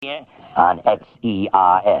here on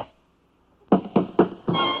XERF.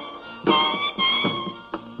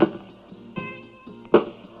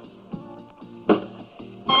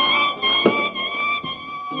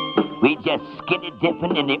 We just skinny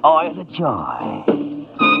dipping in the oil of joy.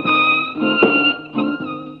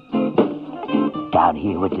 Down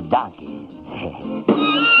here with the donkeys.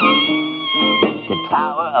 The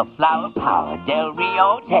Tower of Flower Power, Del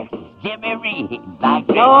Rio, Texas. Jimmy Reed, like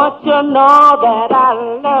don't you know that I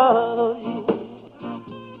love you?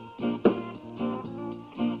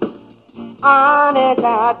 Honest,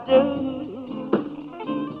 I do.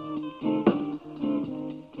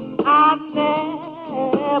 I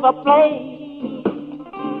never play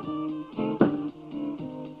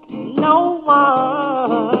no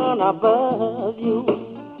one above you.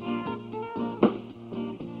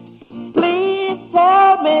 Please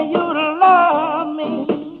tell me you love me.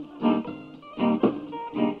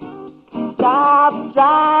 Stop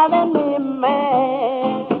driving me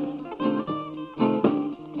mad.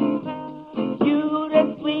 You the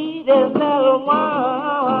sweetest little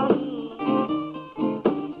one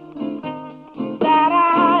that I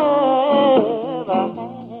ever had.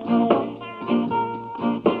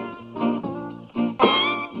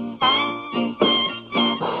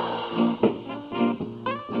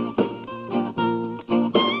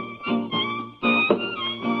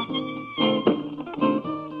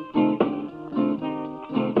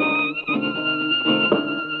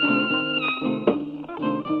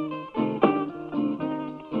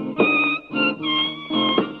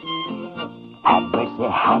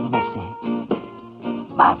 Have mercy,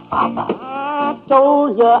 my father. I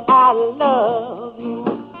told you I love you.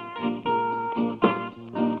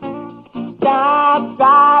 Stop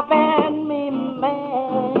driving me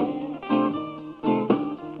mad.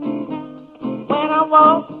 When I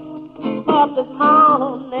woke up this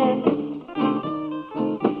morning,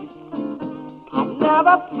 I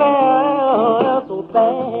never felt so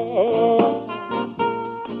bad.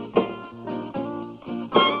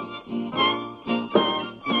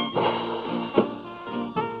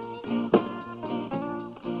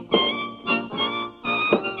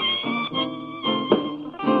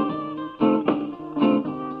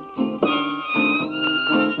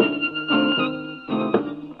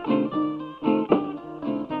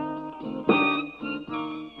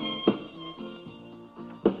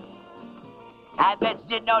 I bet you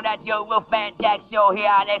didn't know that your Wolfman Jack show here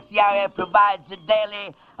on XERF provides the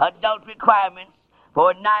daily adult requirements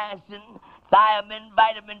for niacin, thiamine,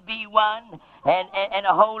 vitamin B1, and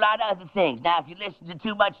a whole lot of other things. Now, if you listen to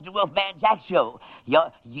too much of the Wolfman Jack show,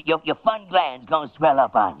 your fun gland's gonna swell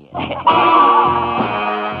up on you.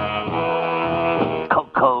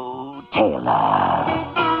 Coco Taylor.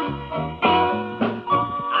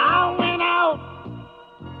 I went out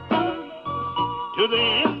to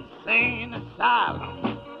the insane asylum,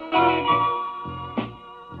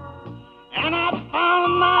 and I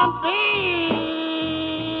found my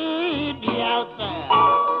baby out there.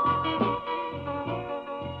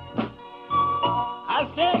 I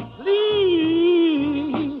said,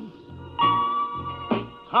 please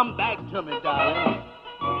come back to me, darling.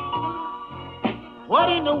 What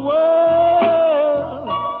in the world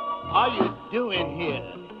are you doing here?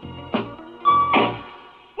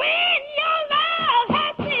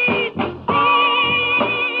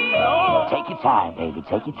 Take your time, baby.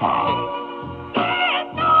 Take your time.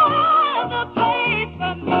 There's no other place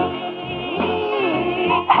for me.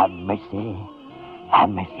 Have mercy. Have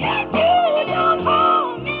mercy. If you don't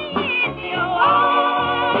hold me in your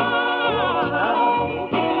arms,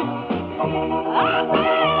 I'd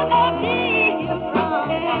rather be from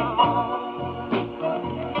now.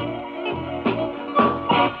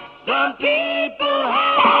 Some people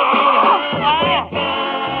have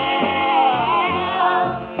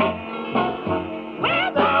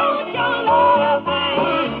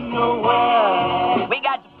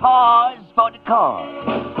for the cause.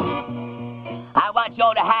 I want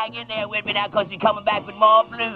y'all to hang in there with me now, because we're coming back with more blues.